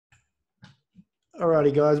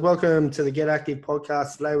Alrighty, guys. Welcome to the Get Active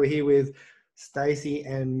podcast. Today we're here with Stacey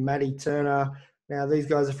and Matty Turner. Now, these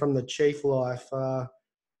guys are from the Chief Life.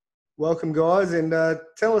 Welcome, guys, and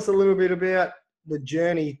tell us a little bit about the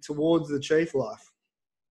journey towards the Chief Life.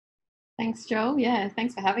 Thanks, Joel. Yeah,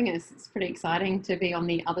 thanks for having us. It's pretty exciting to be on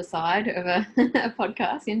the other side of a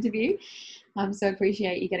podcast interview. So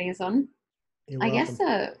appreciate you getting us on. You're I welcome.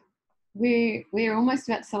 guess we're almost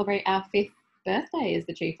about to celebrate our 5th birthday as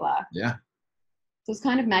the Chief Life. Yeah. So it's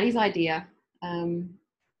kind of Matty's idea.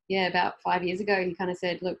 About 5 years ago, he kind of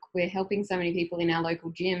said, look, we're helping so many people in our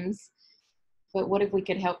local gyms, but what if we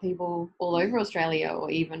could help people all over Australia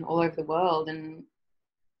or even all over the world? And,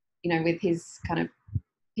 you know, with his kind of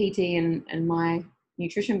PT and my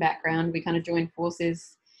nutrition background, we kind of joined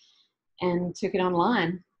forces and took it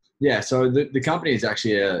online. Yeah. So the company is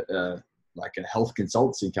actually a health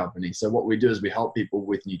consultancy company. So what we do is we help people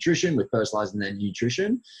with nutrition, with personalizing their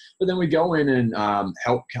nutrition, but then we go in and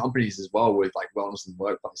help companies as well with like wellness and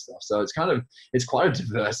workplace stuff. So it's quite a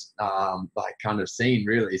diverse kind of scene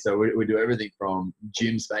really. So we do everything from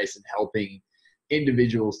gym space and helping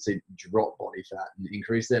individuals to drop body fat and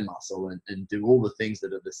increase their muscle and do all the things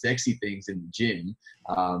that are the sexy things in the gym,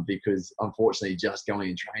 because unfortunately just going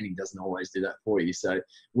and training doesn't always do that for you. So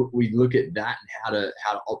we look at that and how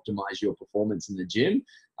to optimize your performance in the gym.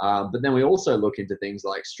 But then we also look into things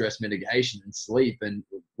like stress mitigation and sleep. And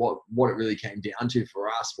what it really came down to for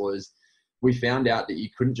us was we found out that you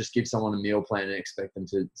couldn't just give someone a meal plan and expect them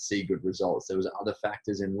to see good results. There was other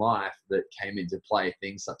factors in life that came into play,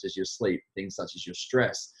 things such as your sleep, things such as your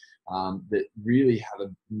stress, that really have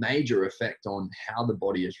a major effect on how the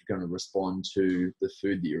body is going to respond to the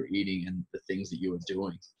food that you're eating and the things that you are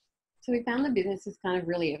doing. So we found the business has kind of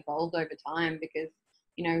really evolved over time because,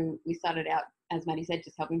 you know, we started out, as Matty said,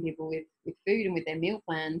 just helping people with food and with their meal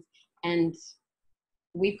plans. And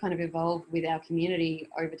we've kind of evolved with our community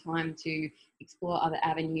over time to explore other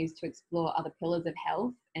avenues, to explore other pillars of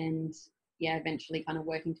health, and eventually kind of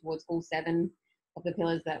working towards all 7 of the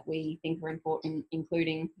pillars that we think are important,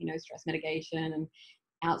 including, you know, stress mitigation and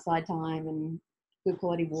outside time and good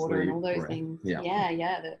quality water. Sleep, and all those things.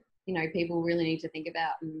 Yeah, that, you know, people really need to think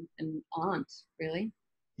about and aren't really.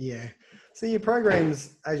 Yeah. So your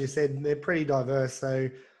programs, as you said, they're pretty diverse. So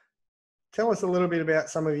tell us a little bit about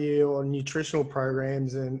some of your nutritional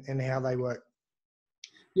programs and how they work.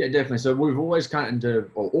 Yeah, definitely. So we've always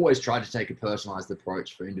always tried to take a personalized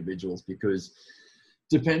approach for individuals, because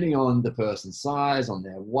depending on the person's size, on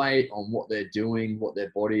their weight, on what they're doing, what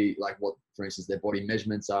their body, like what, for instance, their body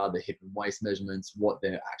measurements are, their hip and waist measurements, what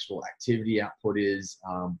their actual activity output is,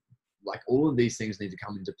 like all of these things need to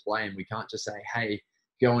come into play. And we can't just say, hey,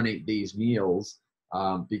 go and eat these meals,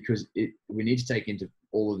 because we need to take into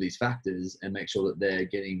all of these factors and make sure that they're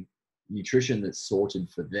getting nutrition that's sorted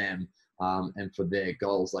for them, and for their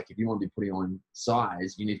goals. Like if you want to be putting on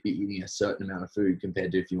size, you need to be eating a certain amount of food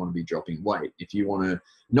compared to if you want to be dropping weight. If you want to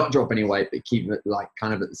not drop any weight but keep it like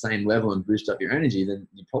kind of at the same level and boost up your energy, then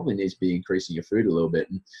you probably need to be increasing your food a little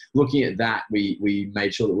bit. And looking at that, we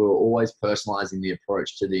made sure that we were always personalizing the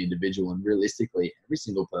approach to the individual. And realistically, every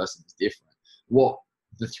single person is different. What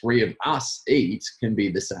the 3 of us eat can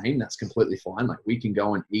be the same. That's completely fine. Like we can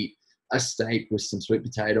go and eat a steak with some sweet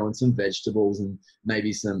potato and some vegetables and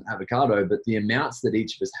maybe some avocado, but the amounts that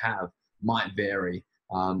each of us have might vary.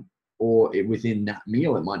 Within that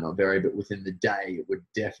meal, it might not vary, but within the day, it would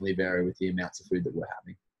definitely vary with the amounts of food that we're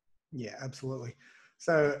having. Yeah, absolutely.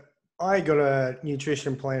 So I got a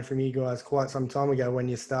nutrition plan from you guys quite some time ago when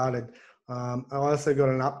you started. I also got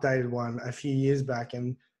an updated one a few years back,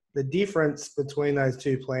 and the difference between those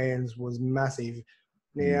 2 plans was massive.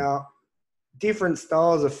 Now, different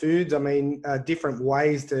styles of foods, I mean, different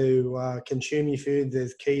ways to consume your food.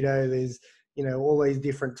 There's keto, there's, you know, all these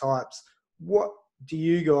different types. What do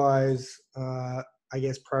you guys,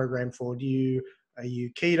 program for? Are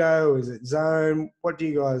you keto? Is it zone? What do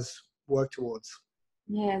you guys work towards?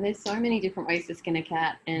 Yeah, there's so many different ways to skin a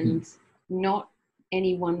cat, and not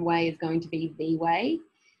any one way is going to be the way.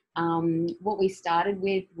 What we started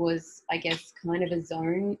with was, I guess, kind of a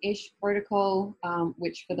zone-ish protocol,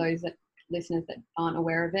 which for those listeners that aren't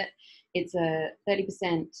aware of it, it's a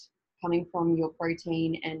 30% coming from your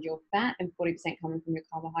protein and your fat and 40% coming from your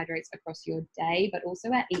carbohydrates across your day, but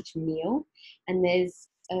also at each meal. And there's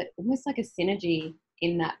almost like a synergy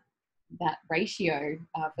in that ratio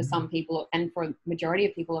for some people, and for a majority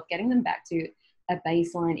of people, of getting them back to a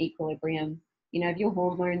baseline equilibrium. You know, if your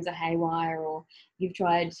hormones are haywire, or you've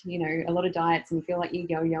tried, you know, a lot of diets and you feel like you're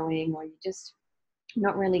yo-yoing, or you're just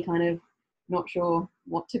not really kind of not sure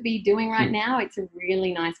what to be doing right now, it's a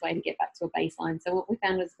really nice way to get back to a baseline. So what we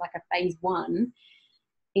found was like a phase 1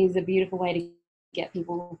 is a beautiful way to get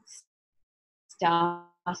people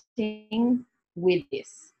starting with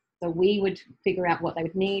this. So we would figure out what they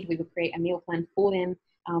would need. We would create a meal plan for them,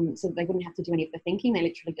 so that they wouldn't have to do any of the thinking. They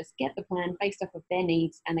literally just get the plan based off of their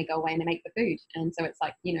needs, and they go away and they make the food. And so it's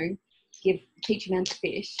like, you know, teach a man to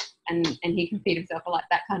fish, and he can feed himself, or like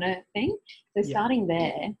that kind of thing. So starting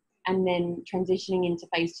there, and then transitioning into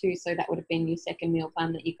phase 2. So that would have been your second meal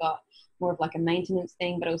plan that you got, more of like a maintenance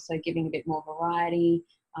thing, but also giving a bit more variety.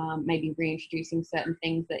 Maybe reintroducing certain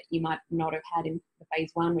things that you might not have had in the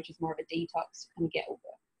phase 1, which is more of a detox to kind of get all the,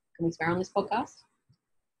 can we swear on this podcast?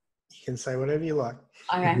 You can say whatever you like.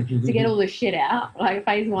 Okay, to get all the shit out. Like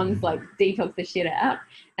phase 1's like detox the shit out,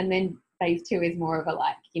 and then phase 2 is more of a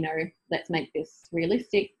like, you know, let's make this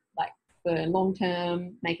realistic, like for long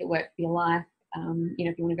term, make it work for your life. You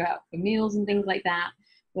know, if you want to go out for meals and things like that,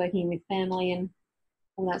 working with family and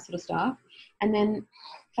all that sort of stuff. And then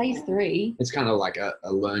phase 3, it's kind of like a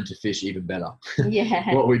learn to fish even better.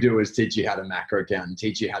 Yeah. What we do is teach you how to macro count and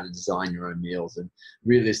teach you how to design your own meals. And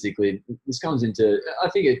realistically, this comes into, I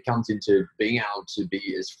think it comes into being able to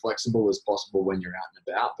be as flexible as possible when you're out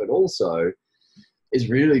and about, but also is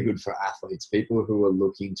really good for athletes, people who are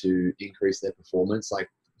looking to increase their performance. Like,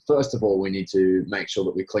 first of all, we need to make sure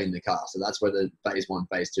that we clean the car. So that's where the phase 1,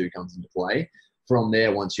 phase 2 comes into play. From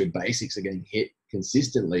there, once your basics are getting hit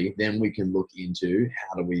consistently, then we can look into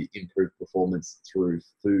how do we improve performance through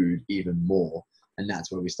food even more. And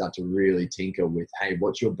that's where we start to really tinker with, hey,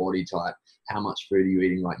 what's your body type? How much food are you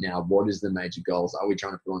eating right now? What is the major goals? Are we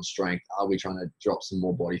trying to put on strength? Are we trying to drop some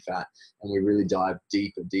more body fat? And we really dive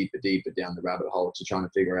deeper down the rabbit hole to trying to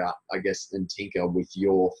figure out, I guess, and tinker with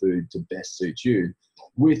your food to best suit you,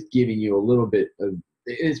 with giving you a little bit of,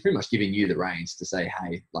 it's pretty much giving you the reins to say,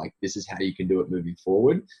 hey, like, this is how you can do it moving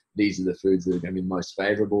forward. These are the foods that are going to be most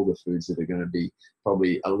favorable, the foods that are going to be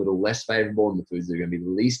probably a little less favorable, and the foods that are going to be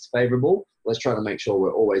least favorable. Let's try to make sure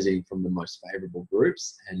we're always eating from the most favorable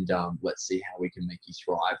groups, and let's see how we can make you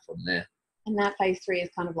thrive from there. And that phase 3 is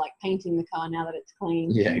kind of like painting the car now that it's clean.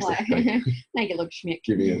 Yeah, exactly. Like, make it look schmick.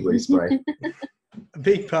 Giving it a respray. A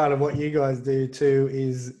big part of what you guys do too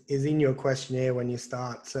is in your questionnaire when you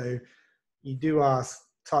start. So you do ask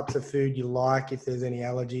types of food you like, if there's any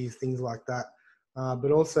allergies, things like that.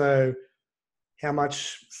 But also how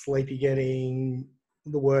much sleep you're getting,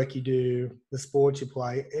 the work you do, the sports you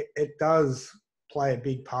play. It does play a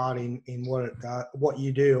big part in what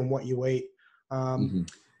you do and what you eat.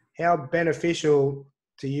 How beneficial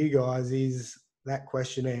to you guys is that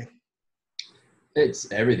questionnaire?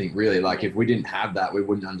 It's everything, really. Like, if we didn't have that, we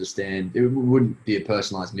wouldn't understand. It wouldn't be a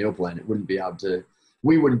personalized meal plan. We wouldn't be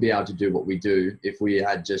able to do what we do if we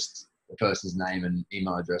had just a person's name and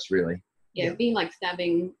email address, really. Yeah, it'd be like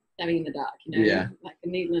stabbing in the dark, you know, Yeah. like a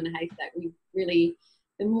needle in a haystack. We really,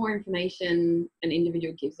 the more information an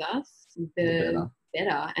individual gives us, the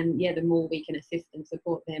better. And yeah, the more we can assist and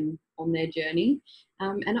support them on their journey.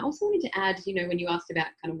 And I also wanted to add, you know, when you asked about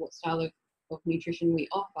kind of what style of nutrition we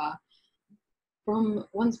offer, from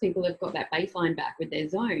once people have got that baseline back with their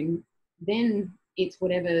zone, then it's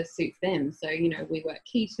whatever suits them. So, you know, we work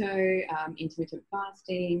keto, intermittent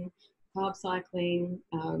fasting, carb cycling.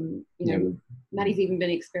 You know, Matty's even been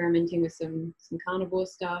experimenting with some carnivore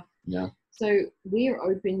stuff. Yeah. So we're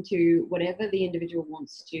open to whatever the individual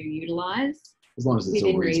wants to utilize. As long as it's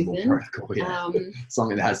a reasonable protocol, yeah.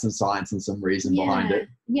 Something that has some science and some reason behind it.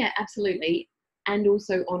 Yeah, absolutely. And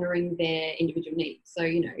also honouring their individual needs. So,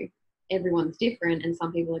 you know, everyone's different, and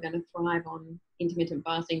some people are going to thrive on intermittent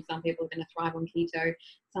fasting, some people are going to thrive on keto,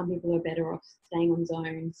 some people are better off staying on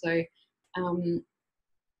zone. So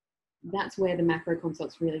that's where the macro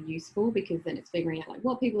consult's really useful, because then it's figuring out like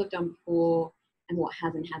what people have done before and what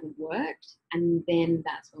hasn't worked, and then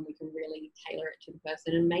that's when we can really tailor it to the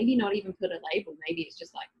person, and maybe not even put a label. Maybe it's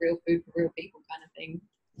just like real food for real people kind of thing.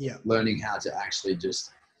 Yeah, learning how to actually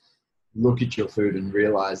just look at your food and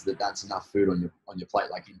realize that that's enough food on your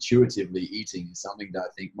plate. Like, intuitively eating is something that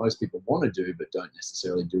I think most people want to do but don't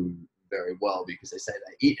necessarily do very well, because they say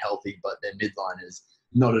they eat healthy but their midline is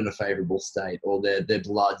not in a favorable state, or their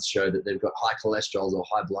bloods show that they've got high cholesterol or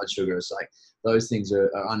high blood sugar. It's like those things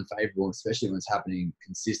are unfavorable, especially when it's happening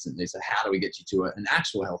consistently. So how do we get you to an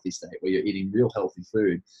actual healthy state where you're eating real healthy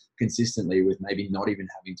food consistently with maybe not even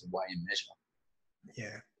having to weigh and measure?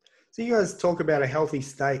 Yeah. So you guys talk about a healthy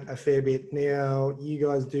state a fair bit. Now, you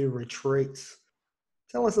guys do retreats.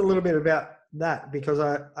 Tell us a little bit about that, because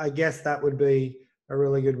I guess that would be a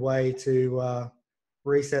really good way to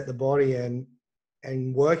reset the body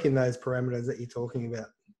and work in those parameters that you're talking about.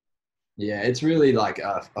 Yeah, it's really like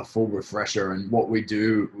a full refresher. And what we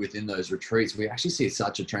do within those retreats, we actually see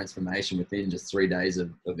such a transformation within just 3 days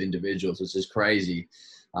of individuals, which is crazy.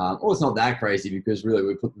 Or it's not that crazy because really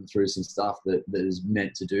we put them through some stuff that is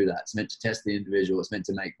meant to do that. It's meant to test the individual. It's meant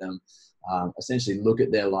to make them essentially look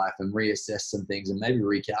at their life and reassess some things and maybe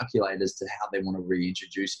recalculate as to how they want to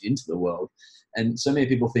reintroduce into the world. And so many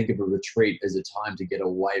people think of a retreat as a time to get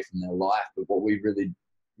away from their life. But what we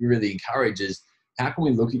really encourage is, how can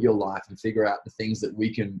we look at your life and figure out the things that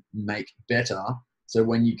we can make better, so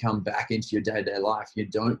when you come back into your day-to-day life, you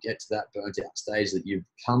don't get to that burnt out stage that you've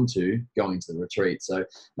come to going to the retreat. So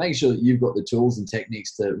making sure that you've got the tools and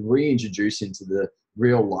techniques to reintroduce into the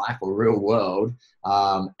real life or real world,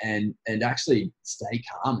 and actually stay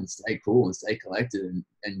calm and stay cool and stay collected,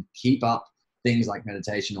 and keep up things like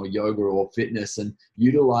meditation or yoga or fitness, and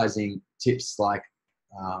utilizing tips like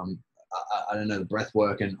I don't know, the breath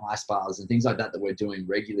work and ice baths and things like that we're doing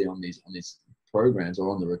regularly on these programs or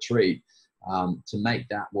on the retreat, to make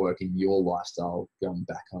that work in your lifestyle going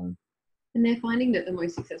back home. And they're finding that the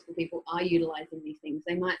most successful people are utilizing these things.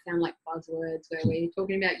 They might sound like buzzwords where we're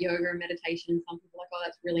talking about yoga and meditation, and some people are like, oh,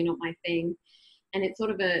 that's really not my thing. And it's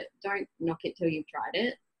sort of don't knock it till you've tried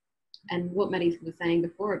it. And what Matty was saying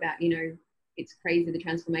before about, it's crazy the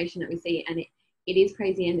transformation that we see, and it is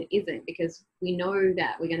crazy and it isn't, because we know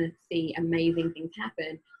that we're going to see amazing things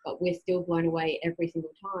happen, but we're still blown away every single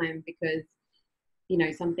time because,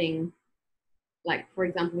 something like, for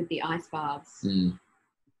example, with the ice baths,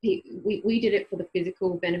 we did it for the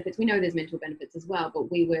physical benefits. We know there's mental benefits as well,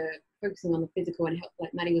 but we were focusing on the physical and help,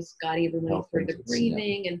 like Matty was guiding everyone through the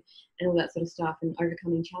breathing and all that sort of stuff and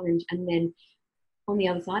overcoming challenge. And then on the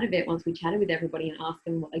other side of it, once we chatted with everybody and asked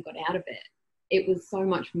them what they got out of it, it was so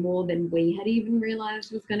much more than we had even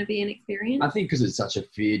realized was going to be an experience. I think because it's such a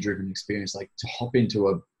fear-driven experience, like to hop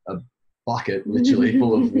into a bucket literally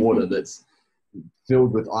full of water that's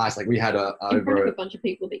filled with ice. Like we had in front of a bunch of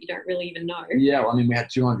people that you don't really even know. Yeah, well, I mean, we had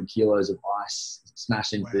 200 kilos of ice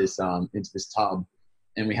smashed into this tub,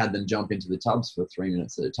 and we had them jump into the tubs for 3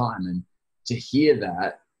 minutes at a time. And to hear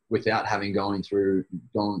that without having going through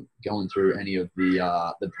any of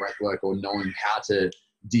the breath work or knowing how to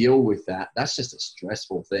deal with that's just a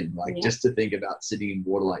stressful thing. Like just to think about sitting in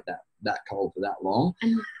water like that cold for that long.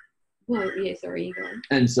 Sorry, you go on.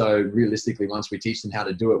 And so realistically, once we teach them how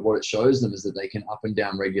to do it, what it shows them is that they can up and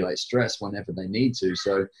down regulate stress whenever they need to.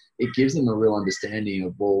 So it gives them a real understanding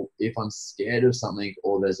of, well, if I'm scared of something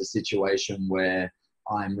or there's a situation where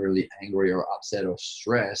I'm really angry or upset or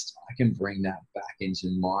stressed, I can bring that back into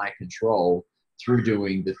my control through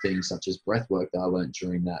doing the things such as breath work that I learned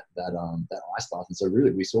during that ice bath. And so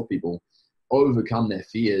really we saw people overcome their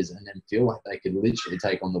fears and then feel like they could literally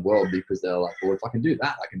take on the world, because they're like, well, if I can do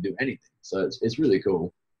that, I can do anything. So it's really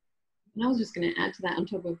cool. And I was just going to add to that, on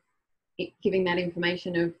top of giving that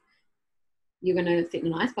information of you're going to sit in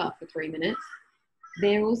an ice bath for 3 minutes,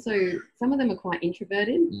 they're also, some of them are quite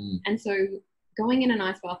introverted. And so going in an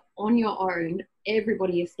ice bath on your own,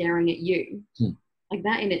 everybody is staring at you. Like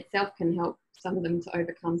that in itself can help some of them to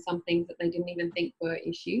overcome some things that they didn't even think were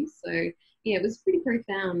issues. So yeah, it was pretty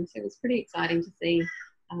profound. It was pretty exciting to see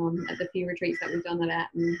at the few retreats that we've done that at,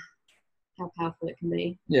 and how powerful it can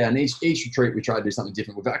be. Yeah, and each retreat we try to do something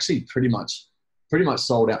different. We've actually pretty much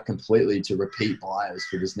sold out completely to repeat buyers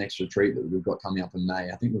for this next retreat that we've got coming up in May.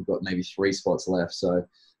 I think we've got maybe 3 spots left. So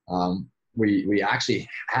we actually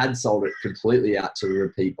had sold it completely out to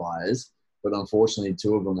repeat buyers. But unfortunately,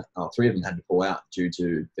 3 of them had to pull out due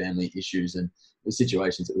to family issues and the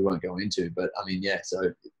situations that we won't go into. But I mean,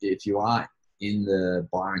 so if you are in the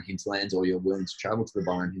Byron hinterlands or you're willing to travel to the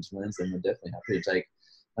Byron hinterlands, then we're definitely happy to take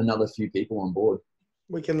another few people on board.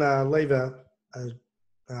 We can leave a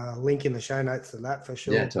link in the show notes to that for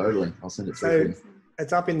sure. Yeah, totally. I'll send it through. So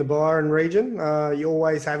it's up in the Byron region. You're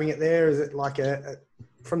always having it there. Is it like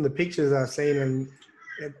from the pictures I've seen, and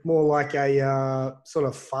it's more like a sort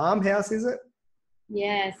of farmhouse, is it?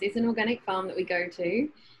 Yes, it's an organic farm that we go to,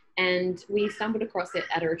 and we stumbled across it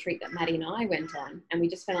at a retreat that Matty and I went on, and we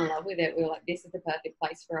just fell in love with it. We were like, this is the perfect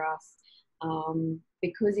place for us,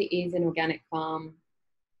 because it is an organic farm.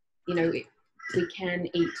 We can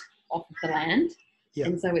eat off of the land,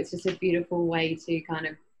 and so it's just a beautiful way to kind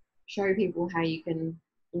of show people how you can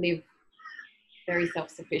live very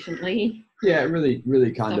self-sufficiently. Yeah,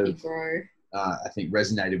 really kind of grow. I think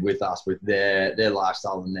resonated with us, with their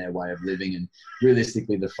lifestyle and their way of living. And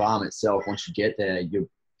realistically, the farm itself, once you get there, you're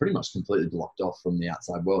pretty much completely blocked off from the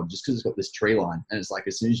outside world, just because it's got this tree line. And it's like,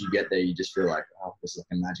 as soon as you get there, you just feel like, oh, this is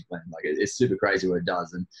like a magic land. Like it's super crazy what it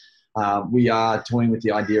does. And we are toying with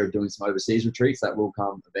the idea of doing some overseas retreats that will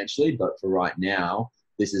come eventually. But for right now,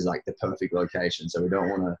 this is like the perfect location. So we don't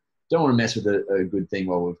want to mess with a good thing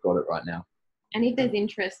while we've got it right now. And if there's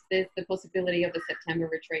interest, there's the possibility of a September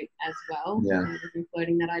retreat as well. Yeah. We've been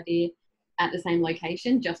floating that idea. at the same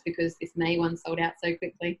location just because this May one sold out so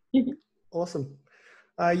quickly. Awesome.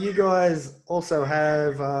 You guys also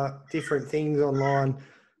have different things online.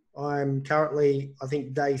 I'm currently, I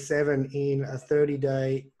think, day 7 in a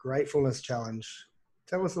 30-day gratefulness challenge.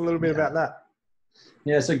 Tell us a little bit about that.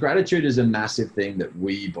 Yeah, so gratitude is a massive thing that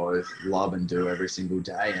we both love and do every single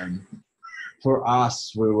day. And for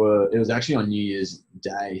us, it was actually on New Year's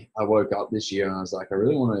Day. I woke up this year and I was like, I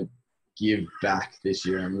really want to give back this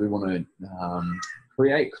year and really want to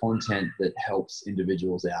create content that helps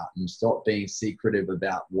individuals out and stop being secretive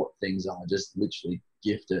about what things are. Just literally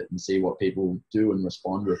gift it and see what people do and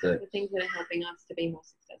respond with it. The things that are helping us to be more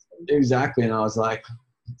successful. Exactly. And I was like,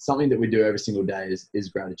 something that we do every single day is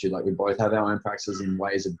gratitude. Like we both have our own practices and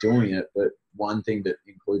ways of doing it, but one thing that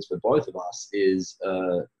includes for both of us is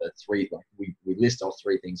we list off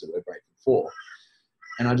 3 things that we're grateful for.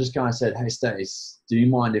 And I just kind of said, hey Stace, do you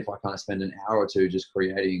mind if I kind of spend an hour or two just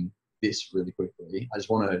creating this really quickly? I just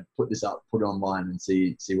want to put this up, put it online and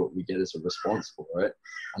see what we get as a response for it.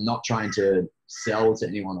 I'm not trying to sell to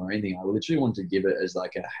anyone or anything. I literally want to give it as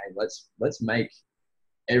like a, hey, let's make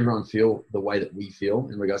everyone feel the way that we feel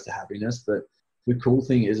in regards to happiness. But the cool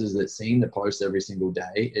thing is that seeing the post every single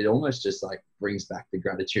day, it almost just like brings back the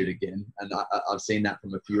gratitude again. And I've seen that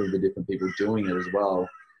from a few of the different people doing it as well.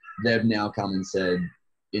 They've now come and said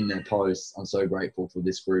in their posts, I'm so grateful for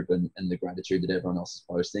this group and the gratitude that everyone else is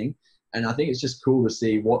posting. And I think it's just cool to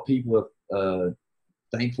see what people are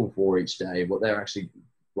thankful for each day, what they're actually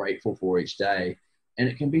grateful for each day. And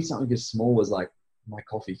it can be something as small as like my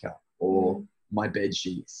coffee cup or my bed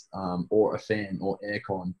sheets, or a fan or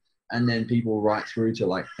aircon. And then people right through to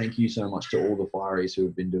like, thank you so much to all the fireys who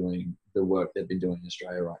have been doing the work they've been doing in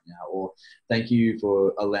Australia right now. Or thank you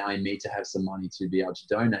for allowing me to have some money to be able to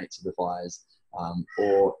donate to the fires.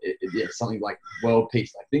 Or something like world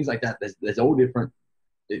peace, like things like that. There's all different.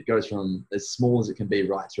 It goes from as small as it can be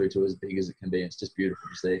right through to as big as it can be. It's just beautiful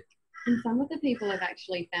to see. And some of the people have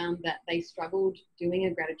actually found that they struggled doing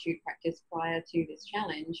a gratitude practice prior to this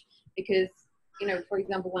challenge because, you know, for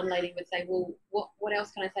example, one lady would say, well, what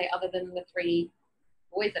else can I say other than the 3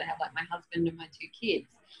 boys that I have, like my husband and my 2 kids?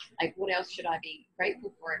 Like, what else should I be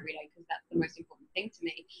grateful for every day? Because that's the most important thing to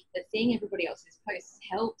me. But seeing everybody else's posts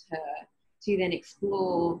helped her to then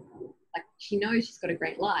explore, like she knows she's got a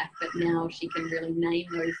great life, but now she can really name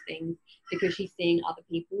those things because she's seeing other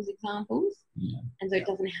people's examples. Yeah. And so it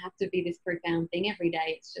doesn't have to be this profound thing every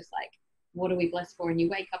day. It's just like, what are we blessed for? And you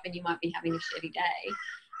wake up and you might be having a shitty day,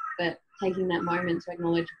 but taking that moment to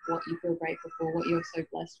acknowledge what you feel grateful for, what you're so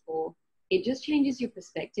blessed for, it just changes your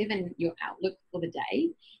perspective and your outlook for the day.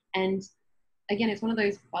 And again, it's one of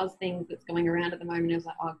those buzz things that's going around at the moment. It's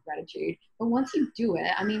like, oh, gratitude. But once you do it,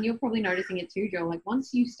 I mean, you're probably noticing it too, Joel. Like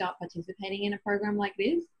once you start participating in a program like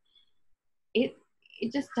this, it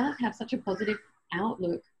just does have such a positive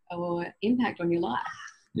outlook or impact on your life.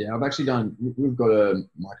 Yeah, we've got a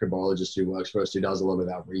microbiologist who works for us who does a lot of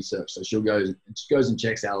our research. So she goes and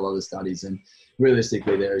checks out a lot of the studies, and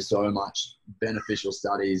realistically there is so much beneficial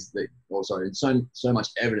studies so much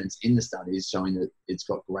evidence in the studies showing that it's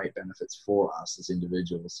got great benefits for us as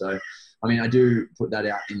individuals. So, I mean, I do put that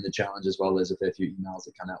out in the challenge as well. There's a fair few emails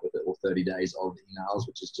that come out with it, or 30 days of emails,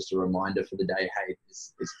 which is just a reminder for the day, hey,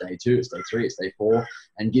 it's day 2, it's day 3, it's day 4,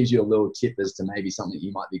 and gives you a little tip as to maybe something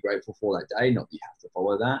you might be grateful for that day, not that you have to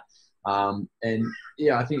follow that. And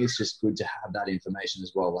yeah, I think it's just good to have that information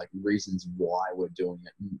as well, like reasons why we're doing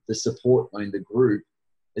it. And the support, I mean, the group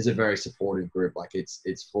is a very supportive group. Like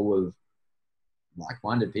it's full of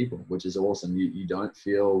like-minded people, which is awesome. You don't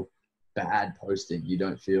feel bad posting. You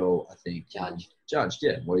don't feel, I think, judged.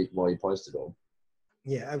 Yeah, while you post it all.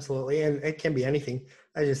 Yeah, absolutely. And it can be anything.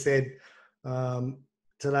 As you said,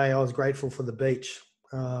 today I was grateful for the beach.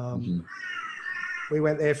 We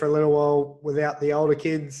went there for a little while without the older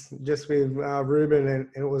kids, just with Ruben, and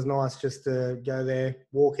it was nice just to go there,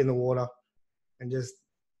 walk in the water, and just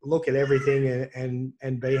look at everything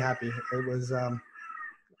and be happy. It was, I'm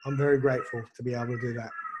very grateful to be able to do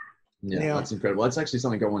that. Yeah, that's incredible. That's actually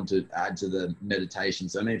something I want to add to the meditation.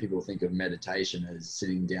 So many people think of meditation as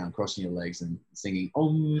sitting down, crossing your legs and singing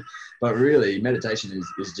Om, but really meditation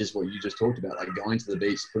is just what you just talked about, like going to the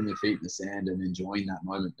beach, putting your feet in the sand and enjoying that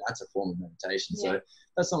moment. That's a form of meditation. Yeah. So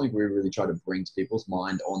that's something we really try to bring to people's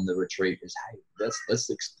mind on the retreat is, hey, let's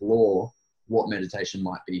explore what meditation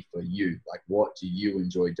might be for you. Like, what do you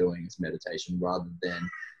enjoy doing as meditation rather than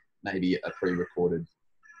maybe a pre-recorded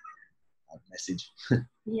message.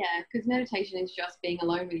 Yeah, because meditation is just being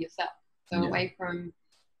alone with yourself. So away from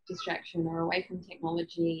distraction or away from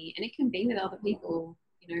technology, and it can be with other people,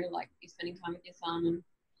 you know, like you're spending time with your son,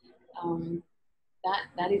 and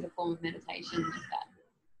that is a form of meditation, just that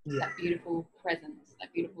that beautiful presence,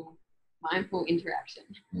 that beautiful mindful interaction.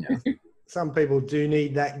 Yeah. Some people do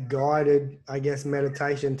need that guided, I guess,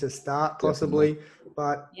 meditation to start possibly. Definitely.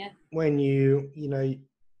 But Yeah. when you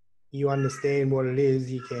understand what it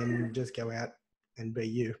is, you can just go out and be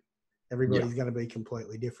you. Everybody's going to be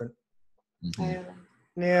completely different. Mm-hmm. Totally.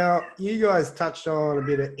 Now, you guys touched on a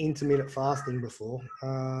bit of intermittent fasting before.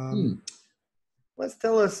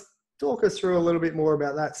 Talk us through a little bit more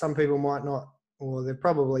about that. Some people might not, or they've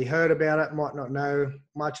probably heard about it, might not know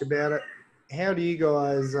much about it. How do you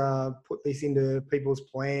guys put this into people's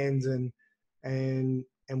plans and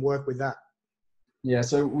work with that? Yeah,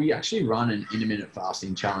 so we actually run an intermittent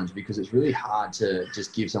fasting challenge because it's really hard to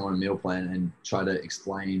just give someone a meal plan and try to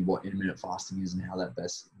explain what intermittent fasting is and how that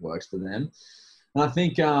best works for them. And I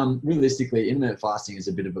think realistically, intermittent fasting is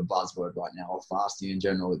a bit of a buzzword right now, or fasting in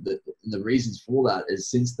general. The reasons for that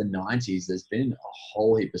is since the 90s, there's been a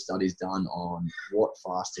whole heap of studies done on what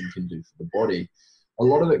fasting can do for the body. A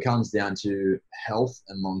lot of it comes down to health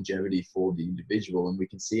and longevity for the individual, and we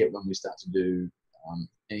can see it when we start to do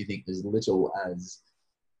anything as little as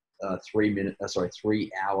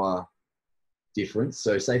 3 hour difference.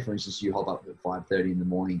 So say for instance, you hop up at 5:30 in the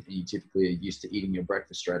morning and you typically are used to eating your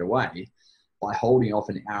breakfast straight away. By holding off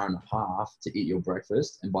an hour and a half to eat your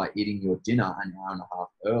breakfast and by eating your dinner an hour and a half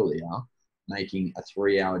earlier, making a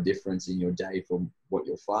 3 hour difference in your day from what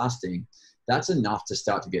you're fasting, that's enough to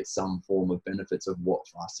start to get some form of benefits of what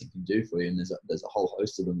fasting can do for you. And there's a whole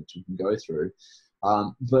host of them which we can go through.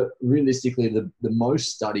 But realistically, the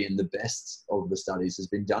most study and the best of the studies has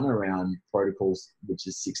been done around protocols, which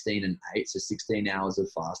is 16 and 8. So 16 hours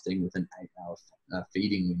of fasting with an 8-hour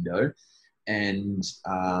feeding window, and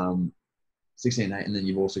 16 and 8. And then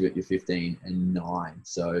you've also got your 15 and 9.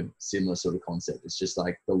 So similar sort of concept. It's just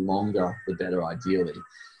like the longer, the better ideally.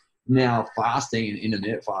 Now, fasting and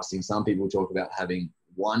intermittent fasting, some people talk about having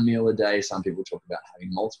one meal a day. Some people talk about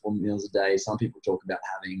having multiple meals a day. Some people talk about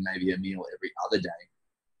having maybe a meal every other day.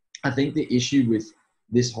 I think the issue with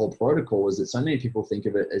this whole protocol is that so many people think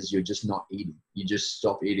of it as you're just not eating. You just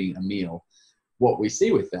stop eating a meal. What we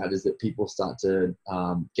see with that is that people start to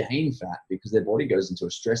gain fat because their body goes into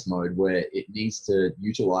a stress mode where it needs to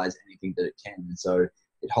utilize anything that it can. And so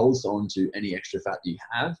it holds on to any extra fat that you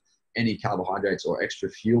have, any carbohydrates or extra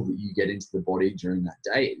fuel that you get into the body during that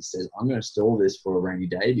day. It says, I'm going to store this for a rainy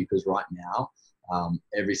day because right now,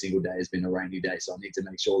 every single day has been a rainy day. So I need to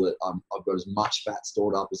make sure that I've got as much fat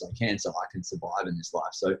stored up as I can so I can survive in this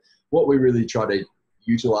life. So what we really try to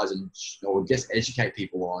utilize or just educate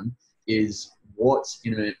people on is what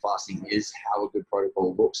intermittent fasting is, how a good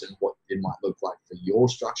protocol looks, and what it might look like for your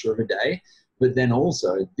structure of a day. But then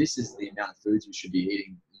also, this is the amount of foods we should be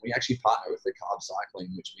eating. We actually partner with the carb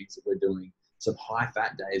cycling, which means that we're doing some high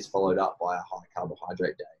fat days followed up by a high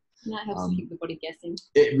carbohydrate day. And that helps keep the body guessing.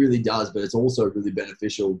 It really does, but it's also really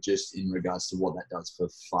beneficial just in regards to what that does for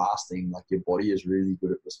fasting. Like your body is really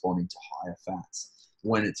good at responding to higher fats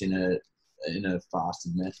when it's in a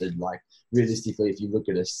fasted method. Like realistically, if you look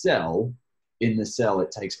at a cell, in the cell,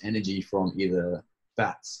 it takes energy from either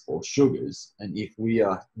fats or sugars. And if we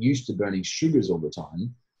are used to burning sugars all the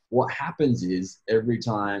time, what happens is every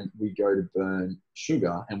time we go to burn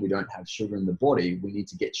sugar and we don't have sugar in the body, we need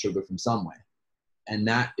to get sugar from somewhere. And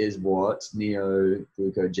that is what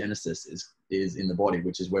neoglucogenesis is in the body,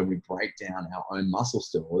 which is when we break down our own muscle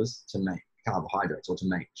stores to make carbohydrates or to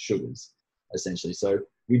make sugars, essentially. So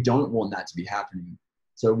we don't want that to be happening.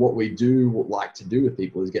 So what we do like to do with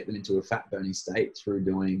people is get them into a fat burning state through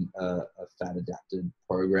doing a fat adapted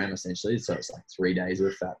program, essentially. So it's like 3 days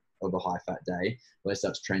of a high fat day where they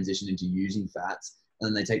start to transition into using fats. And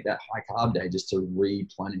then they take that high carb day just to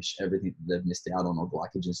replenish everything that they've missed out on, or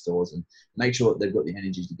glycogen stores, and make sure that they've got the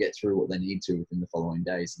energy to get through what they need to within the following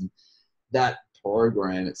days. And that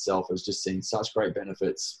program itself has just seen such great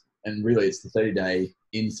benefits. And really it's the 30-day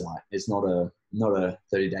insight. It's not a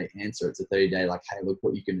 30-day answer. It's a 30-day like, hey, look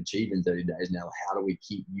what you can achieve in 30 days. Now, how do we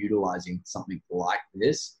keep utilizing something like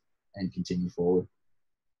this and continue forward?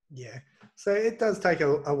 Yeah. So it does take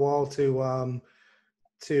a while to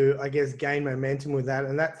I guess, gain momentum with that.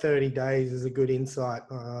 And that 30 days is a good insight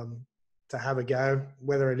to have a go,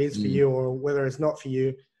 whether it is for you or whether it's not for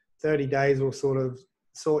you. 30 days will sort of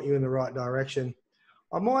sort you in the right direction.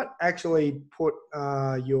 I might actually put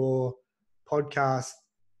your podcast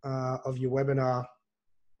of your webinar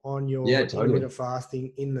on your intermittent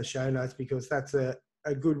fasting in the show notes, because that's a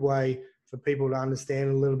good way for people to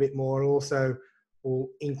understand a little bit more. Also, we'll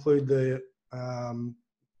include the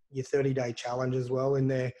your 30-day challenge as well in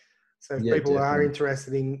there. So if people are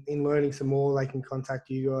interested in learning some more, they can contact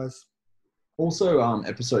you guys. Also,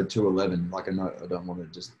 episode 211, like I know I don't want to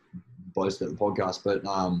just boast about the podcast, but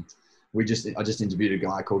I just interviewed a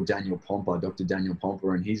guy called Daniel Pomper, Dr. Daniel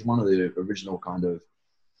Pomper, and he's one of the original kind of,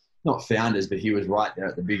 not founders, but he was right there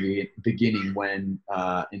at the beginning when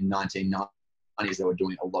in 1990s they were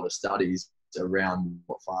doing a lot of studies around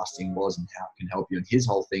what fasting was and how it can help you. And his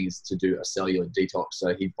whole thing is to do a cellular detox.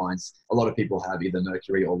 So he finds a lot of people have either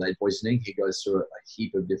mercury or lead poisoning. He goes through a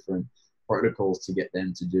heap of different protocols to get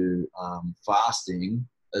them to do fasting,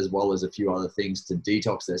 as well as a few other things to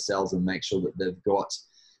detox their cells and make sure that they've got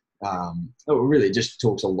it really just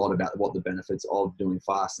talks a lot about what the benefits of doing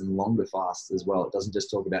fast and longer fasts as well. It doesn't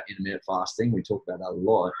just talk about intermittent fasting. We talk about that a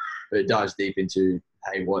lot, but it dives deep into,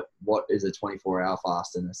 hey, what is a 24-hour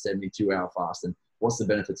fast and a 72-hour fast, and what's the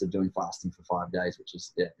benefits of doing fasting for 5 days, which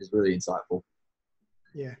is really insightful.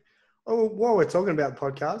 Yeah. Well, while we're talking about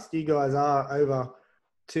podcast, you guys are over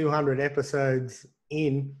 200 episodes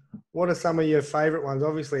in. What are some of your favorite ones?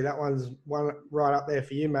 Obviously, that one's one right up there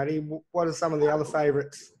for you, Matty. What are some of the other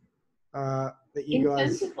favorites that you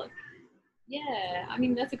guys... terms of yeah, I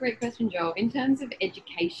mean, that's a great question, Joel. In terms of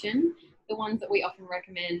education, the ones that we often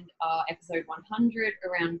recommend are episode 100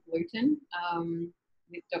 around gluten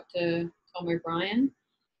with Dr. Tom O'Brien.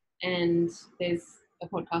 And there's a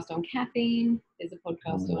podcast on caffeine. There's a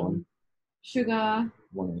podcast on sugar.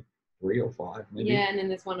 3 or 5, maybe. Yeah, and then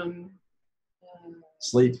there's one on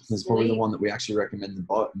sleep. That's probably the one that we actually recommend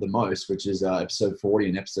the most, which is episode 40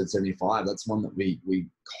 and episode 75. That's one that we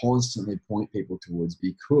constantly point people towards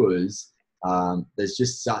because there's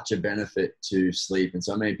just such a benefit to sleep. And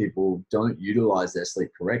so many people don't utilize their sleep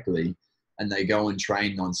correctly, and they go and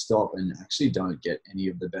train nonstop and actually don't get any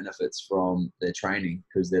of the benefits from their training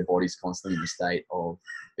because their body's constantly in a state of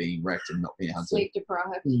being wrecked and not being able sleep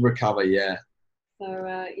deprived. Recover. Yeah. So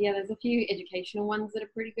there's a few educational ones that are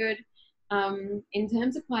pretty good. In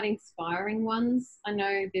terms of quite inspiring ones, I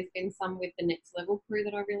know there's been some with the Next Level crew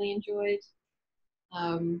that I really enjoyed.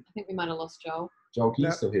 I think we might have lost Joel. Joel, can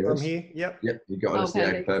you still hear us? I'm here. Yep. Yep, you got us.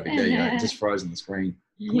 Perfect. Yeah, perfect. There you go. Just frozen the screen.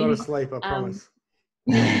 I'm not asleep, I promise.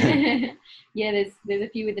 Yeah, there's a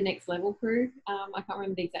few with the Next Level crew. I can't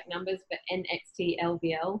remember the exact numbers, but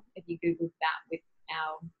NXTLVL, if you Google that with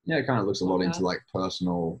our... Yeah, it kind of looks a lot into like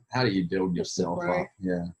personal, how do you build yourself up?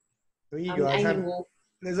 Yeah. Well, you guys have...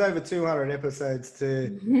 There's over 200 episodes to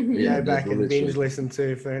go back and binge listen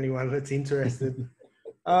to for anyone that's interested.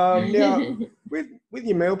 Now, with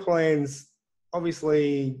your meal plans,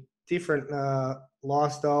 obviously different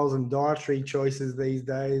lifestyles and dietary choices these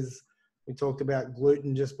days. We talked about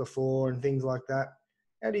gluten just before and things like that.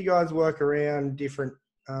 How do you guys work around different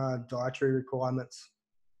dietary requirements?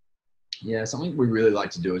 Yeah, something we really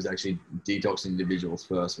like to do is actually detox individuals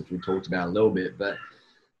first, which we talked about a little bit, but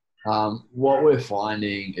what we're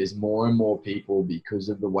finding is more and more people, because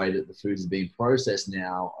of the way that the food is being processed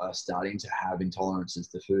now, are starting to have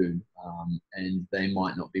intolerances to food, and they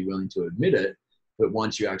might not be willing to admit it, but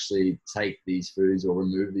once you actually take these foods or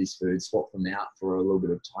remove these foods, swap them out for a little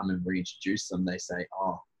bit of time and reintroduce them, they say,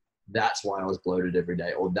 oh, that's why I was bloated every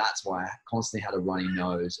day, or that's why I constantly had a runny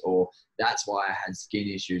nose, or that's why I had skin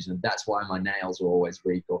issues, and that's why my nails were always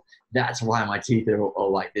weak, or that's why my teeth are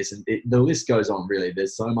like this. And the list goes on, really.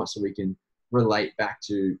 There's so much that we can relate back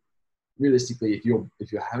to. Realistically, if you're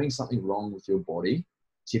having something wrong with your body,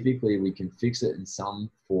 typically we can fix it in some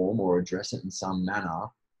form or address it in some manner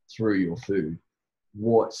through your food.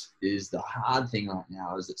 What is the hard thing right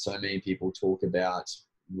now is that so many people talk about,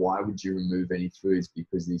 why would you remove any foods?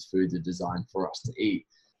 Because these foods are designed for us to eat.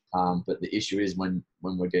 But the issue is when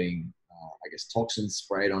we're getting, toxins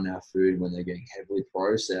sprayed on our food, when they're getting heavily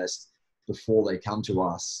processed before they come to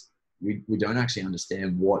us, we don't actually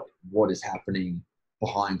understand what is happening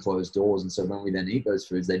behind closed doors. And so when we then eat those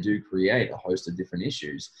foods, they do create a host of different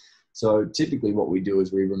issues. So typically what we do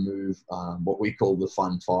is we remove what we call the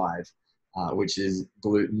fun 5. Which is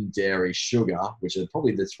gluten, dairy, sugar, which are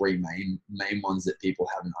probably the 3 main ones that people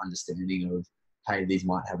have an understanding of, hey, these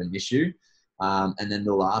might have an issue. And then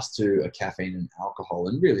the last 2 are caffeine and alcohol.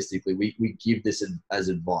 And realistically, we give this as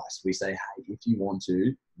advice. We say, hey, if you want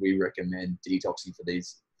to, we recommend detoxing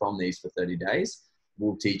from these for 30 days.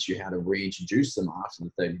 We'll teach you how to reintroduce them after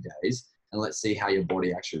the 30 days. And let's see how your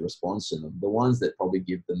body actually responds to them. The ones that probably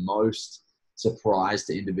give the most surprise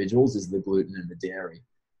to individuals is the gluten and the dairy.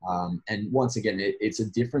 And once again, it's a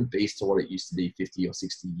different beast to what it used to be 50 or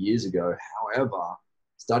 60 years ago. However,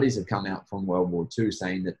 studies have come out from World War II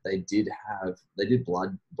saying that they did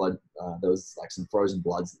blood, there was like some frozen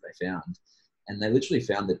bloods that they found. And they literally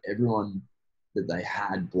found that everyone that they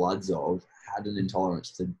had bloods of had an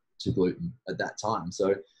intolerance to gluten at that time.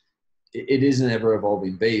 So it is an ever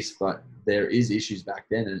evolving beast, but there is issues back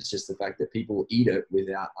then, and it's just the fact that people eat it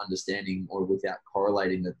without understanding or without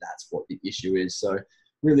correlating that that's what the issue is. So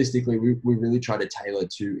realistically, we really try to tailor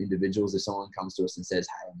to individuals. If someone comes to us and says,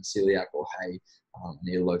 hey, I'm a celiac, or hey, I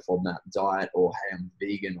need a low FODMAP diet, or hey, I'm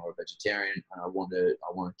vegan or a vegetarian and I want to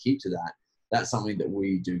keep to that, that's something that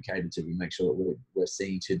we do cater to. We make sure that we're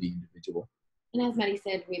seeing to the individual. And as Matty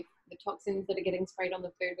said, with the toxins that are getting sprayed on the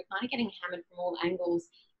food, we're kind of getting hammered from all angles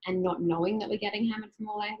and not knowing that we're getting hammered from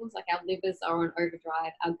all angles. Like, our livers are on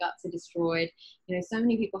overdrive, our guts are destroyed. You know, so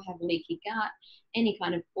many people have leaky gut, any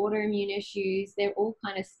kind of autoimmune issues. They're all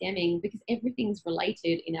kind of stemming, because everything's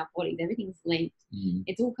related in our bodies. Everything's linked.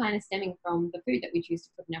 It's all kind of stemming from the food that we choose to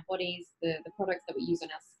put in our bodies, the products that we use on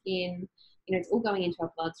our skin. You know, it's all going into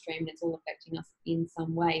our bloodstream, and it's all affecting us in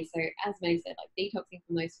some way. So as Matty said, like, detoxing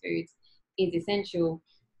from those foods is essential.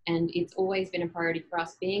 And it's always been a priority for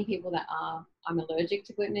us, being people that I'm allergic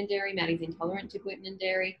to gluten and dairy, Matty's intolerant to gluten and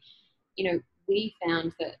dairy. You know, we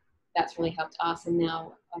found that that's really helped us. And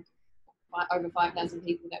now, like, over 5,000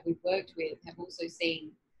 people that we've worked with have also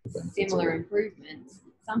seen similar improvements.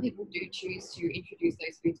 Some people do choose to introduce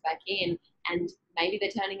those foods back in, and maybe they're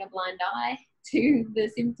turning a blind eye to the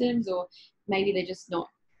symptoms, or maybe they're just not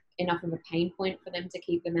enough of a pain point for them to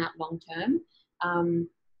keep them out long term.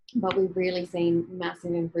 But we've really seen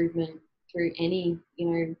massive improvement through any, you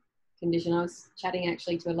know, condition. I was chatting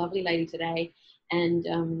actually to a lovely lady today,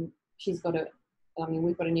 and she's got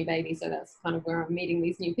we've got a new baby, so that's kind of where I'm meeting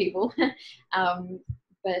these new people.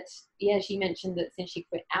 But yeah, she mentioned that since she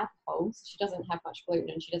quit alcohol, so she doesn't have much gluten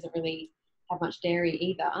and she doesn't really have much dairy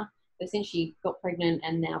either. But since she got pregnant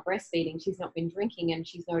and now breastfeeding, she's not been drinking, and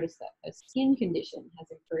she's noticed that her skin condition has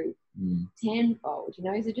improved tenfold. You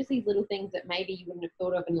know, so just these little things that maybe you wouldn't have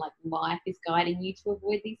thought of, and like, life is guiding you to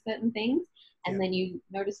avoid these certain things, and then you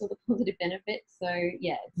notice all the positive benefits. So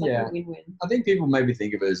yeah, it's like a win-win. I think people maybe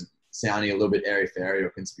think of it as sounding a little bit airy-fairy or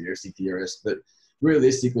conspiracy theorist, but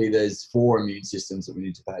realistically, there's 4 immune systems that we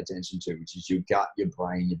need to pay attention to, which is your gut, your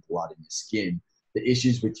brain, your blood, and your skin. The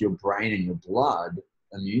issues with your brain and your blood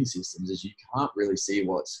immune systems is you can't really see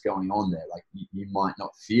what's going on there. Like, you might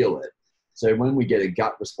not feel it. So when we get a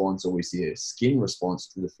gut response or we see a skin response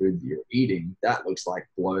to the food that you're eating, that looks like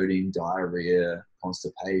bloating, diarrhea,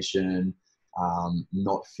 constipation,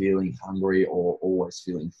 not feeling hungry or always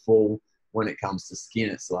feeling full. When it comes to skin,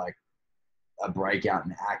 it's like a breakout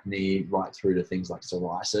in acne, right through to things like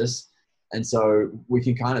psoriasis. And so we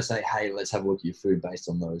can kind of say, hey, let's have a look at your food based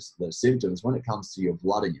on those symptoms. When it comes to your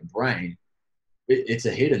blood and your brain, it's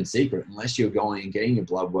a hidden secret. Unless you're going and getting your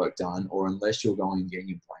blood work done, or unless you're going and getting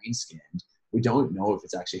your brain scanned, we don't know if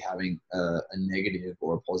it's actually having a negative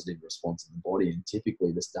or a positive response in the body. And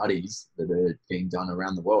typically the studies that are being done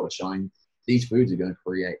around the world are showing these foods are going to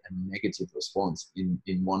create a negative response in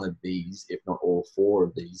one of these, if not all 4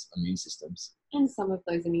 of these immune systems. And some of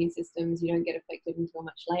those immune systems you don't get affected until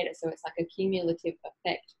much later. So it's like a cumulative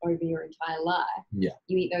effect over your entire life. Yeah.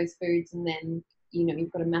 You eat those foods, and then, you know,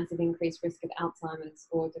 you've got a massive increased risk of Alzheimer's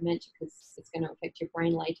or dementia, because it's going to affect your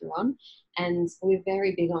brain later on. And we're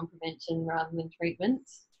very big on prevention rather than treatment.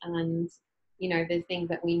 And, you know, there's things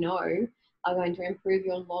that we know are going to improve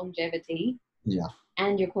your longevity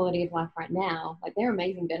and your quality of life right now. Like, they're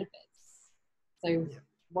amazing benefits. So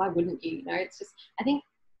why wouldn't you? You know, it's just, I think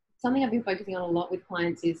something I've been focusing on a lot with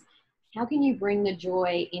clients is, how can you bring the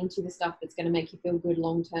joy into the stuff that's going to make you feel good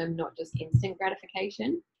long term, not just instant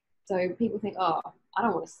gratification? So people think, oh, I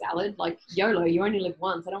don't want a salad. Like, YOLO, you only live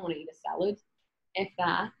once. I don't want to eat a salad. F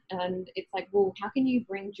that. And it's like, well, how can you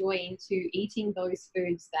bring joy into eating those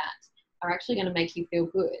foods that are actually going to make you feel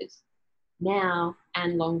good now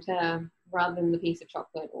and long term, rather than the piece of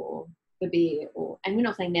chocolate or the beer? And we're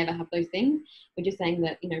not saying never have those things. We're just saying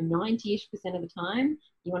that, you know, 90-ish% of the time,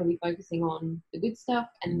 you want to be focusing on the good stuff,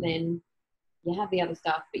 and then you have the other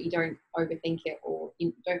stuff, but you don't overthink it, or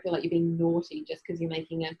you don't feel like you're being naughty just because you're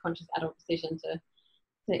making a conscious adult decision to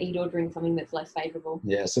eat or drink something that's less favorable.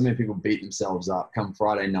 Yeah, so many people beat themselves up. Come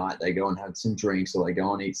Friday night, they go and have some drinks, or they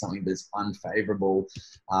go and eat something that's unfavorable.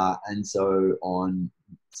 And so on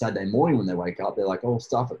Saturday morning when they wake up, they're like, oh,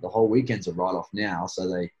 stuff it. The whole weekend's a write-off now. So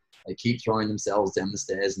they keep throwing themselves down the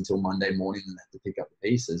stairs until Monday morning, and they have to pick up the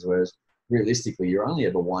pieces. Whereas realistically, you're only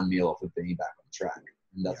ever 1 meal off of being back on track.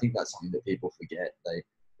 And I think that's something that people forget.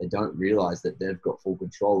 They don't realize that they've got full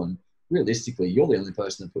control. And realistically, you're the only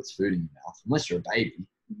person that puts food in your mouth, unless you're a baby,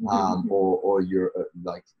 or you're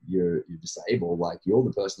you're disabled. Like, you're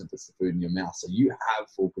the person that puts the food in your mouth, so you have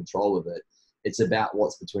full control of it. It's about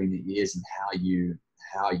what's between the ears and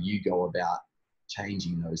how you go about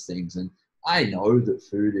changing those things. And I know that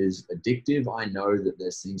food is addictive. I know that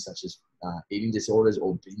there's things such as eating disorders,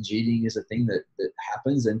 or binge eating is a thing that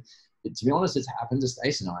happens. And to be honest, it's happened to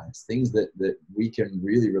Stacey and I. It's things that we can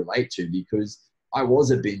really relate to, because I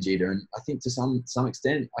was a binge eater, and I think to some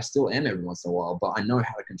extent I still am every once in a while, but I know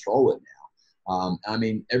how to control it now. I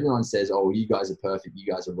mean, everyone says, "Oh, you guys are perfect. You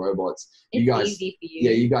guys are robots. It's You guys, easy for you.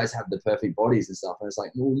 yeah, you guys have the perfect bodies and stuff." And it's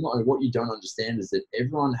like, well, no. What you don't understand is that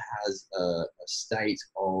everyone has a state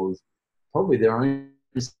of probably their own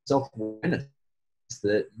self-awareness.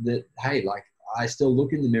 That hey, like, I still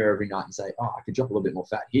look in the mirror every night and say, "Oh, I could drop a little bit more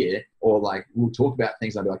fat here," or like we'll talk about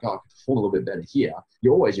things. And I'll be like, "Oh, I could perform a little bit better here."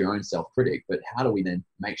 You're always your own self-critic, but how do we then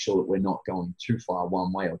make sure that we're not going too far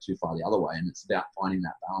one way or too far the other way? And it's about finding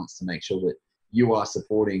that balance to make sure that you are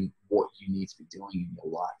supporting what you need to be doing in your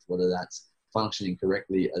life, whether that's functioning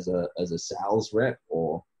correctly as a sales rep,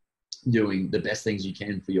 or doing the best things you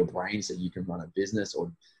can for your brain so you can run a business, or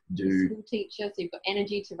do school teacher, so you've got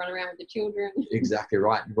energy to run around with the children. exactly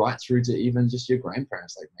right through to even just your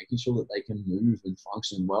grandparents, like making sure that they can move and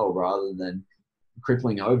function well, rather than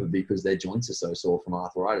crippling over because their joints are so sore from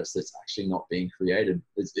arthritis that's actually not being created.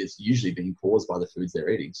 It's usually being caused by the foods they're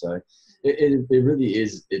eating. So it really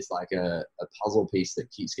is, it's like a puzzle piece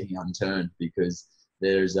that keeps getting unturned, because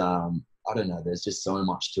there's I don't know, there's just so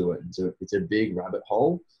much to it. And so it's a big rabbit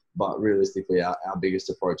hole, but realistically our biggest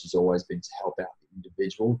approach has always been to help out the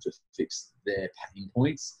individual to fix their pain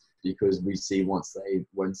points, because we see once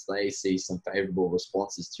they see some favorable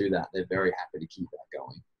responses to that, they're very happy to keep that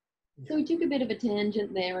going. So we took a bit of a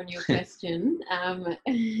tangent there on your question.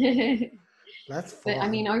 That's fine. But I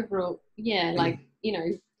mean, overall, yeah, like, you know,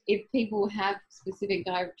 if people have specific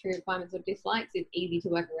dietary requirements or dislikes, it's easy to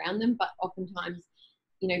work around them. But oftentimes,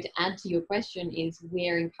 you know, to add to your question, is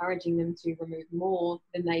we're encouraging them to remove more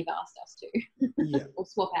than they've asked us to, or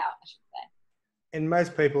swap out, I should say. And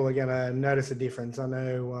most people are going to notice a difference. I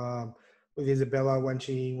know with Isabella, when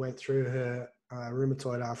she went through her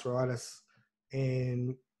rheumatoid arthritis,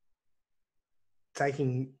 and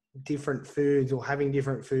taking different foods or having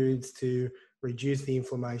different foods to reduce the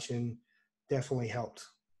inflammation definitely helped.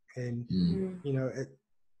 And, you know,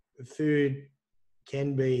 food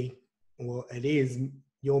can be, well, it is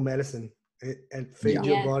your medicine. It feeds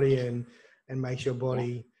your body and makes your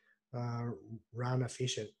body run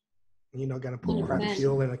efficient. You're not going to put crap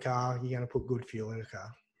fuel in a car. You're going to put good fuel in a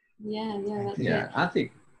car. That's it. I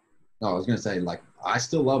think, I was going to say, like, I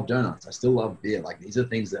still love donuts. I still love beer. Like, these are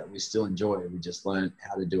things that we still enjoy. We just learn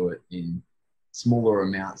how to do it in smaller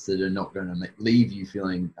amounts that are not going to leave you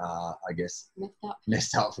feeling, I guess,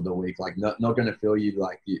 messed up for the week. Like, not going to feel you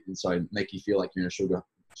like make you feel like you're in a sugar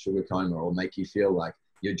coma, or make you feel like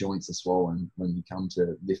your joints are swollen when you come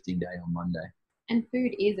to lifting day on Monday. And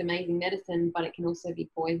food is amazing medicine, but it can also be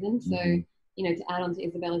poison. So, you know, to add on to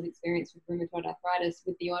Isabella's experience with rheumatoid arthritis,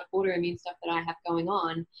 with the autoimmune stuff that I have going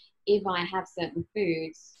on, if I have certain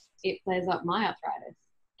foods, it flares up my arthritis.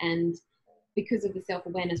 And because of the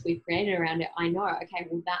self-awareness we've created around it, I know, okay,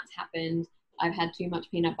 well, that's happened. I've had too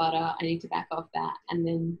much peanut butter. I need to back off that. And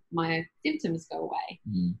then my symptoms go away.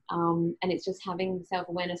 And it's just having the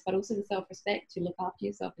self-awareness, but also the self-respect to look after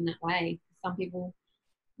yourself in that way. Some people,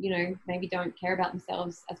 you know, maybe don't care about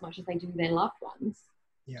themselves as much as they do their loved ones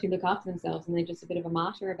to look after themselves, and they're just a bit of a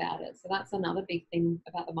martyr about it. So that's another big thing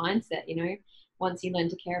about the mindset, you know. Once you learn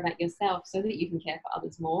to care about yourself so that you can care for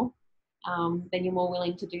others more, then you're more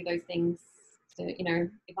willing to do those things. So, you know,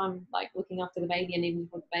 if I'm like looking after the baby and even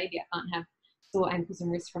before the baby, I can't have sore ankles and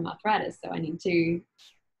wrists from arthritis. So I need to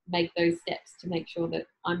make those steps to make sure that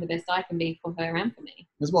I'm the best I can be for her and for me.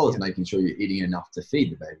 As well as making sure you're eating enough to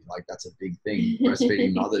feed the baby. Like, that's a big thing.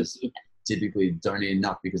 Breastfeeding mothers typically don't eat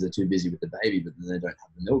enough because they're too busy with the baby, but then they don't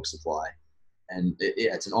have the milk supply. And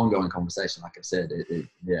it's an ongoing conversation. Like I said, you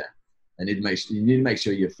need to make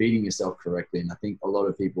sure you're feeding yourself correctly. And I think a lot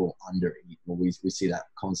of people undereat. Well, we see that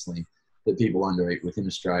constantly, that people undereat within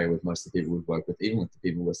Australia, with most of the people we've worked with, even with the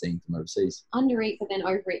people we're seeing from overseas. Undereat, but then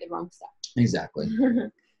overeat the wrong stuff. Exactly.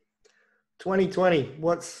 2020,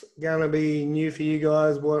 what's going to be new for you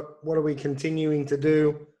guys? What are we continuing to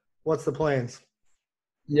do? What's the plans?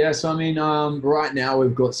 Yeah, so I mean, right now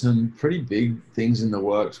we've got some pretty big things in the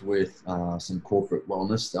works with some corporate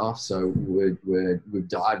wellness stuff. So we've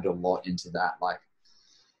dived a lot into that, like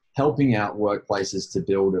helping out workplaces to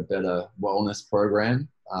build a better wellness program.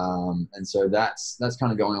 And so that's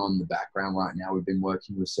kind of going on in the background right now. We've been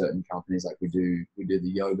working with certain companies, like we do the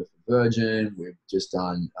yoga for Virgin. We've just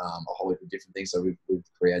done a whole heap of different things. So we've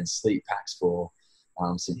created sleep packs for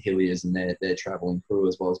St. Hilliers and their traveling crew,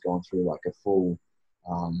 as well as going through like a full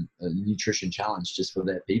a nutrition challenge just for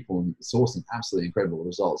their people, and saw some absolutely incredible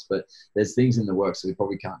results. But there's things in the works that we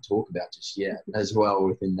probably can't talk about just yet as well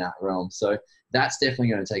within that realm. So that's definitely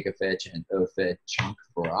going to take a fair chunk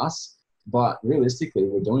for us. But realistically,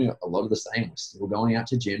 we're doing a lot of the same. We're still going out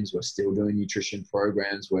to gyms. We're still doing nutrition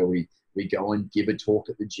programs where we go and give a talk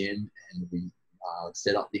at the gym, and we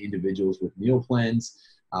set up the individuals with meal plans.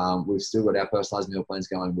 We've still got our personalized meal plans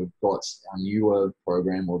going. We've got our newer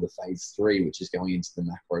program, or the phase 3, which is going into the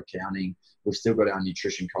macro counting. We've still got our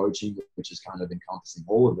nutrition coaching, which is kind of encompassing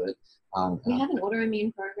all of it. We have an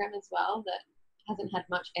autoimmune program as well that hasn't had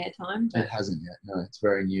much airtime. It hasn't yet. No, it's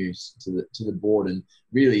very new to the board, and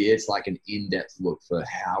really, it's like an in-depth look for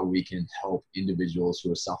how we can help individuals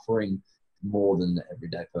who are suffering more than the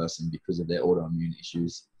everyday person because of their autoimmune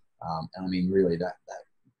issues. And I mean, really, that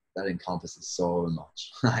encompasses so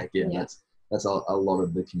much. That's a lot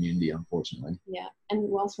of the community, unfortunately. Yeah, and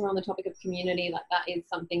whilst we're on the topic of community, like that is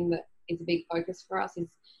something that is a big focus for us, is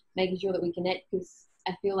making sure that we connect, because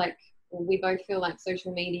I feel like we both feel like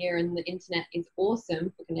social media and the internet is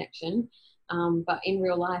awesome for connection, but in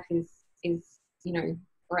real life is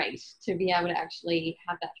great to be able to actually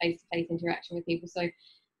have that face-to-face interaction with people. So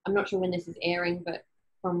I'm not sure when this is airing, but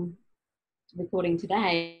from recording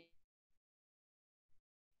today,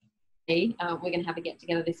 we're going to have a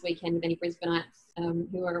get-together this weekend with any Brisbaneites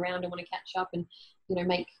who are around and want to catch up and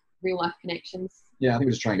make real-life connections. Yeah, I think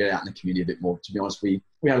we're just trying to get out in the community a bit more. To be honest, we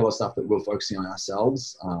had a lot of stuff that we're focusing on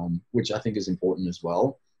ourselves, which I think is important as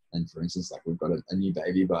well. And for instance, like we've got a new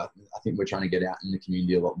baby, but I think we're trying to get out in the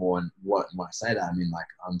community a lot more. And when I say that, I mean, like,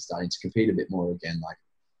 I'm starting to compete a bit more again, like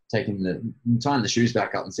tying the shoes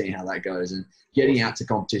back up and seeing how that goes, and getting out to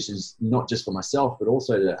competitions, not just for myself, but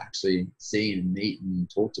also to actually see and meet and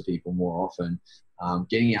talk to people more often,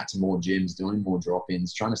 getting out to more gyms, doing more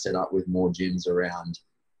drop-ins, trying to set up with more gyms around,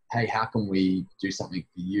 hey, how can we do something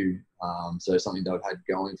for you? So something that I've had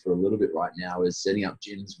going for a little bit right now is setting up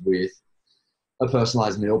gyms with a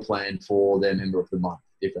personalized meal plan for their member of the month,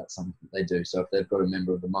 if that's something they do. So if they've got a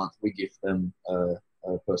member of the month, we give them a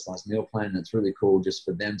personalized meal plan, and it's really cool just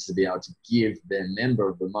for them to be able to give their member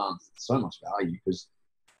of the month so much value, because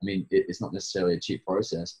I mean, it's not necessarily a cheap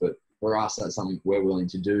process, but for us, that's something we're willing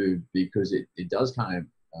to do because it does kind of,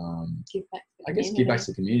 give back to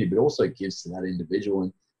the community, but also gives to that individual.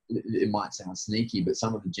 And it might sound sneaky, but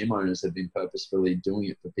some of the gym owners have been purposefully doing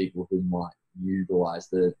it for people who might utilize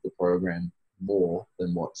the program more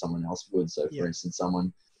than what someone else would. So for instance,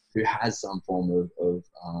 someone who has some form of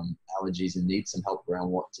allergies and needs some help around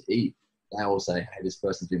what to eat, they all say, hey, this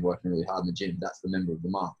person's been working really hard in the gym. That's the member of the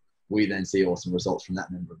month. We then see awesome results from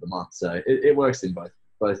that member of the month. So it works in both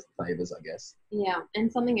favors, I guess. Yeah,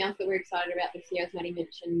 and something else that we're excited about this year, as Matty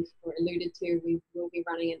mentioned or alluded to, we will be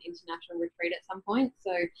running an international retreat at some point.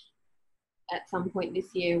 So at some point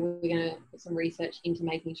this year, we're going to put some research into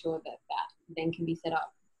making sure that then can be set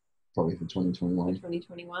up. Probably for 2021.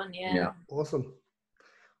 2021, yeah. Awesome.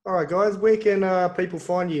 All right, guys, where can people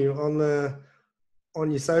find you on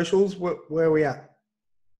your socials? Where are we at?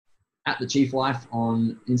 At The Chief Life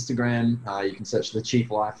on Instagram. You can search The Chief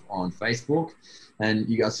Life on Facebook, and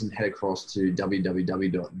you guys can head across to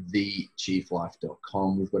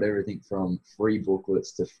www.thechieflife.com. We've got everything from free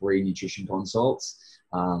booklets to free nutrition consults,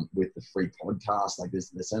 with the free podcast. Like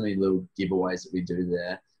there's so many little giveaways that we do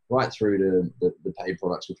there, right through to the paid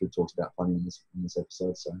products, which we've talked about plenty in this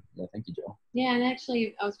episode. So yeah, thank you, Joel. Yeah, and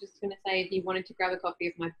actually, I was just going to say, if you wanted to grab a copy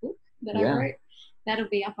of my book that I wrote, that'll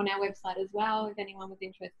be up on our website as well. If anyone was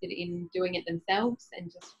interested in doing it themselves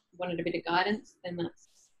and just wanted a bit of guidance, then that's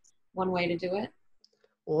one way to do it.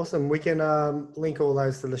 Awesome. We can link all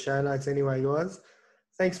those to the show notes anyway, guys.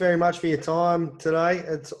 Thanks very much for your time today.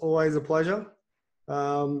 It's always a pleasure.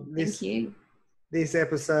 Thank you. This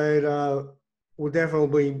episode will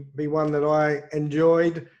definitely be one that I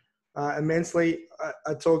enjoyed immensely.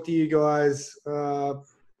 I talked to you guys,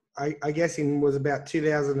 I guess was about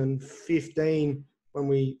 2015 when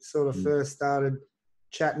we sort of first started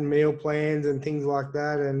chatting meal plans and things like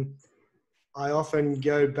that. And I often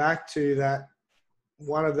go back to that,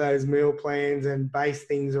 one of those meal plans, and base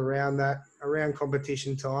things around that, around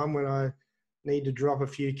competition time when I need to drop a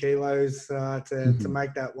few kilos to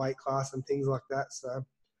make that weight class and things like that. So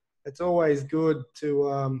it's always good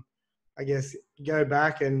to, I guess, go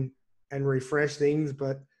back and refresh things.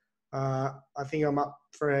 But I think I'm up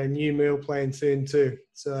for a new meal plan soon too.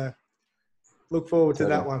 So look forward to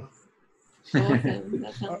that one. Awesome.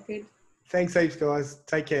 That sounds good. Thanks heaps, guys.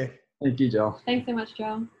 Take care. Thank you, Joel. Thanks so much,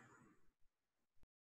 Joel.